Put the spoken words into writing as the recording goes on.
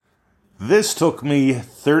This took me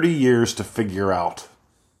 30 years to figure out.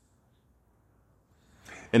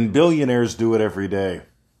 And billionaires do it every day.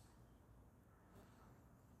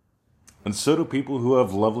 And so do people who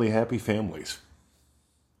have lovely, happy families.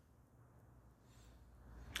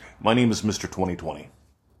 My name is Mr. 2020.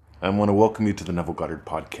 I want to welcome you to the Neville Goddard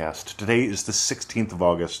podcast. Today is the 16th of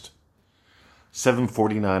August,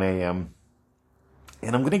 7:49 a.m.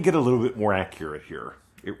 And I'm going to get a little bit more accurate here.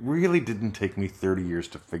 It really didn't take me 30 years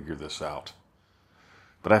to figure this out.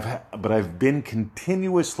 But I've been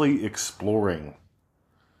continuously exploring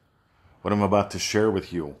what I'm about to share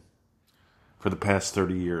with you for the past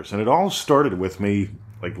 30 years. And it all started with me,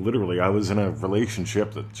 like literally, I was in a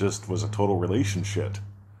relationship that just was a total relationship.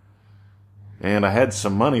 And I had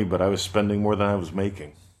some money, but I was spending more than I was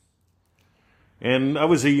making. And I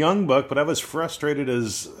was a young buck, but I was frustrated.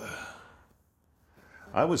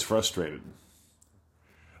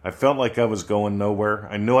 I felt like I was going nowhere.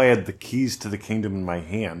 I knew I had the keys to the kingdom in my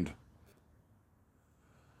hand.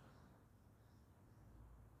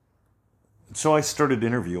 So I started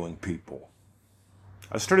interviewing people.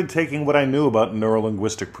 I started taking what I knew about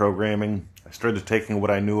neuro-linguistic programming. I started taking what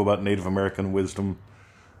I knew about Native American wisdom.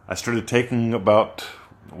 I started taking about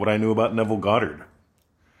what I knew about Neville Goddard.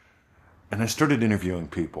 And I started interviewing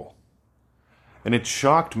people. And it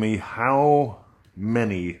shocked me how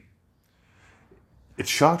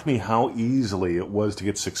easily it was to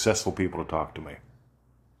get successful people to talk to me.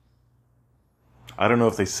 I don't know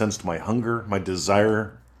if they sensed my hunger, my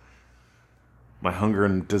hunger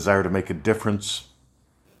and desire to make a difference.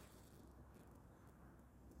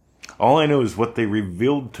 All I know is what they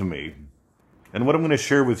revealed to me. And what I'm going to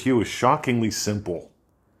share with you is shockingly simple.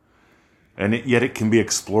 And yet it can be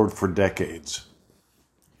explored for decades.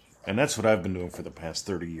 And that's what I've been doing for the past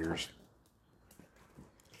 30 years.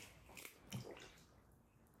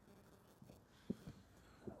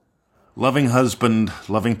 Loving husband,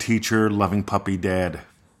 loving teacher, loving puppy dad.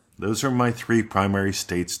 Those are my three primary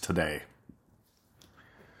states today.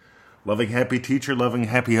 Loving happy teacher, loving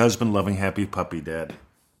happy husband, loving happy puppy dad.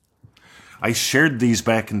 I shared these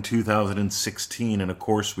back in 2016 in a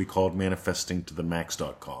course we called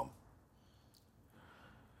manifestingtothemax.com.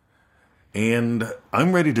 And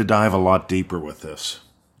I'm ready to dive a lot deeper with this.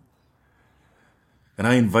 And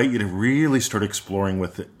I invite you to really start exploring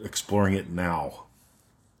it now.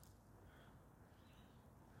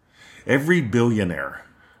 Every billionaire,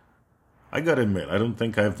 I gotta admit, I don't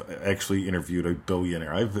think I've actually interviewed a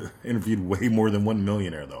billionaire. I've interviewed way more than one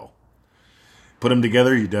millionaire, though. Put them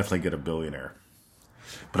together, you definitely get a billionaire.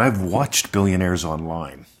 But I've watched billionaires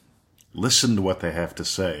online, listened to what they have to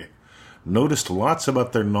say, noticed lots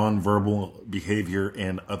about their nonverbal behavior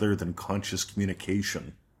and other than conscious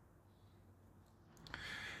communication.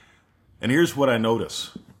 And here's what I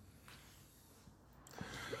notice.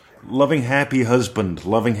 Loving happy husband,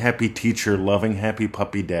 loving happy teacher, loving happy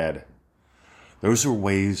puppy dad. Those are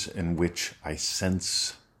ways in which I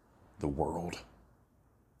sense the world.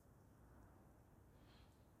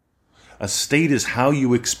 A state is how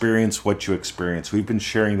you experience what you experience. We've been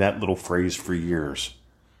sharing that little phrase for years.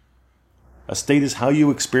 A state is how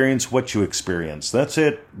you experience what you experience. That's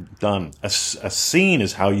it. Done. A scene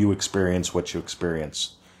is how you experience what you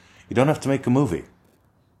experience. You don't have to make a movie.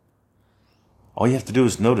 All you have to do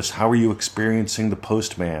is notice, how are you experiencing the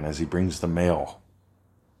postman as he brings the mail?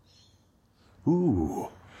 Ooh,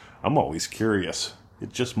 I'm always curious.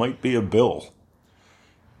 It just might be a bill.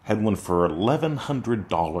 Had one for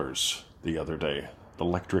 $1,100 the other day. The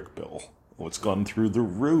electric bill. Oh, it's gone through the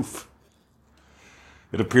roof.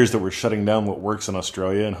 It appears that we're shutting down what works in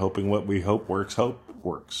Australia and hoping what we hope works,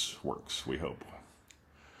 we hope.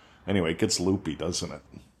 Anyway, it gets loopy, doesn't it?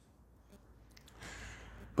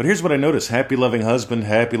 But here's what I notice. Happy loving husband,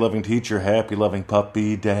 happy loving teacher, happy loving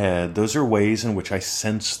puppy dad. Those are ways in which I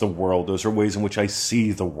sense the world. Those are ways in which I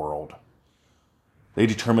see the world. They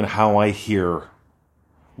determine how I hear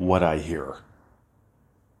what I hear.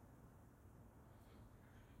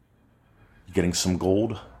 Getting some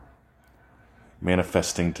gold?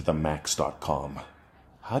 Manifestingtothemax.com.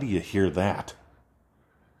 How do you hear that?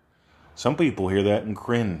 Some people hear that and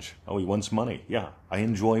cringe. Oh, he wants money. Yeah, I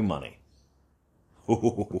enjoy money.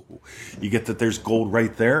 You get that there's gold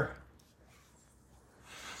right there?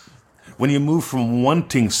 When you move from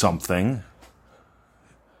wanting something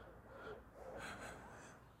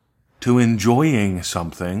to enjoying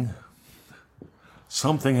something,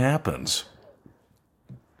 something happens.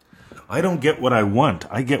 I don't get what I want.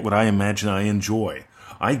 I get what I imagine I enjoy.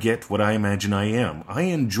 I get what I imagine I am. I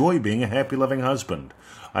enjoy being a happy, loving husband.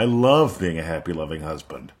 I love being a happy, loving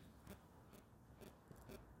husband.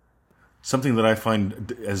 something that I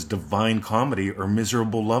find as divine comedy are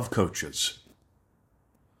miserable love coaches.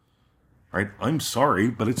 Right? I'm sorry,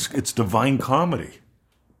 but it's divine comedy.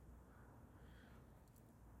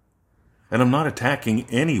 And I'm not attacking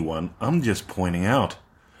anyone. I'm just pointing out.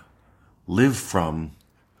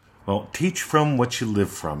 Teach from what you live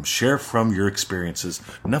from. Share from your experiences.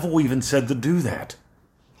 Neville even said to do that.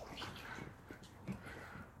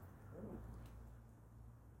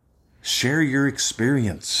 Share your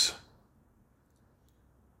experience.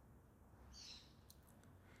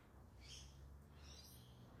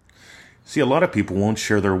 See, a lot of people won't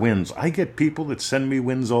share their wins. I get people that send me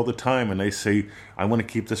wins all the time, and they say, I want to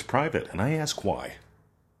keep this private. And I ask why.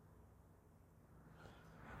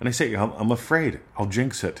 And I say, I'm afraid. I'll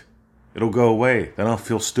jinx it. It'll go away. Then I'll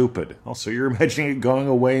feel stupid. Also, you're imagining it going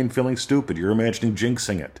away and feeling stupid. You're imagining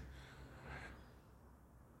jinxing it.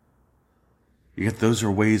 Yet those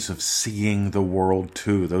are ways of seeing the world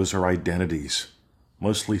too. Those are identities.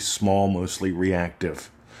 Mostly small, mostly reactive,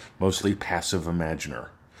 mostly passive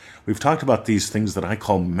imaginer. We've talked about these things that I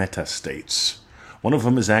call meta states. One of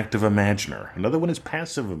them is active imaginer. Another one is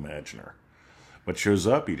passive imaginer. What shows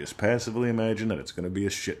up, you just passively imagine that it's going to be a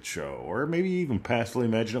shit show. Or maybe even passively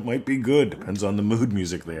imagine it might be good. Depends on the mood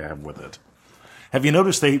music they have with it. Have you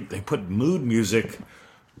noticed they put mood music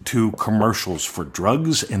to commercials for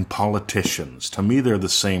drugs and politicians? To me, they're the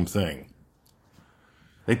same thing.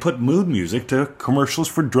 They put mood music to commercials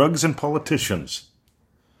for drugs and politicians.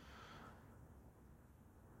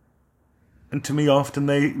 And to me, often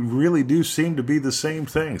they really do seem to be the same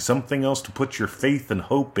thing. Something else to put your faith and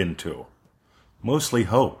hope into. Mostly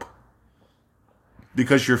hope.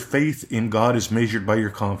 Because your faith in God is measured by your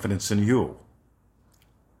confidence in you.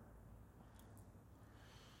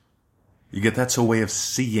 You get that's a way of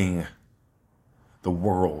seeing the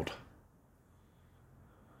world.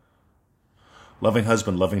 Loving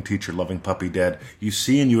husband, loving teacher, loving puppy dad. You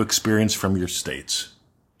see and you experience from your states.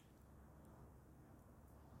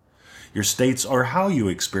 Your states are how you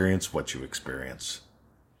experience what you experience.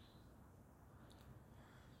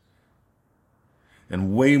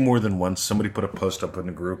 And way more than once, somebody put a post up in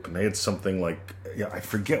a group and they had something like, I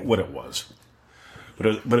forget what it was. But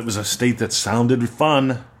it was a state that sounded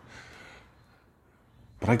fun.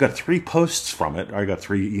 But I got 3 posts from it. I got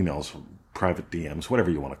 3 emails, private DMs,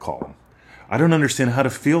 whatever you want to call them. I don't understand how to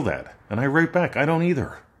feel that. And I write back, I don't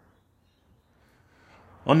either.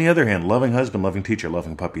 On the other hand, loving husband, loving teacher,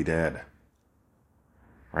 loving puppy dad.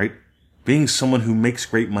 Right? Being someone who makes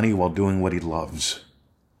great money while doing what he loves.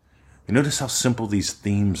 You notice how simple these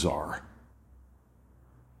themes are.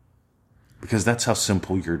 Because that's how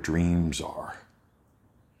simple your dreams are.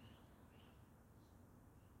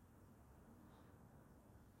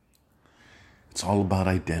 It's all about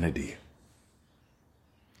identity.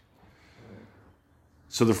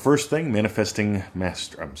 So the first thing,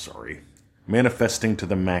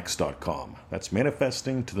 manifestingtothemax.com. That's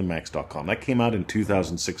manifestingtothemax.com. That came out in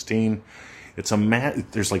 2016.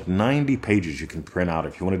 There's like 90 pages you can print out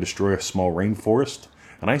if you want to destroy a small rainforest,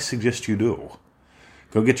 and I suggest you do.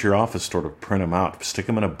 Go get your office store to print them out. Stick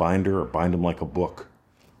them in a binder or bind them like a book.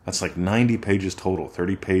 That's like 90 pages total,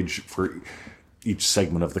 30 page for each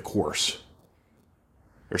segment of the course.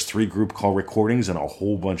 There's 3 group call recordings and a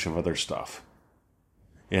whole bunch of other stuff.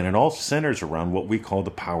 And it all centers around what we call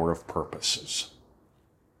the power of purposes.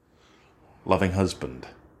 Loving husband,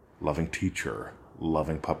 loving teacher,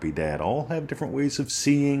 loving puppy dad, all have different ways of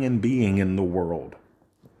seeing and being in the world.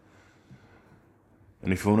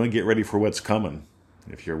 And if you want to get ready for what's coming,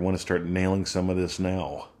 if you want to start nailing some of this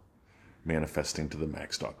now,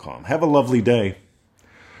 manifestingtothemax.com. Have a lovely day.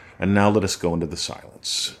 And now let us go into the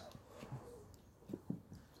silence.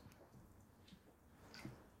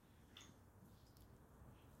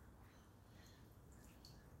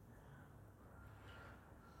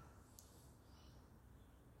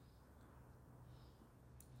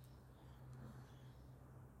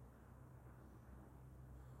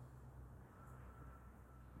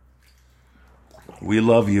 We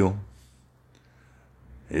love you.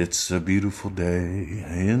 It's a beautiful day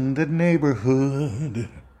in the neighborhood.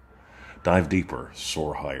 Dive deeper,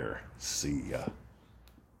 soar higher. See ya.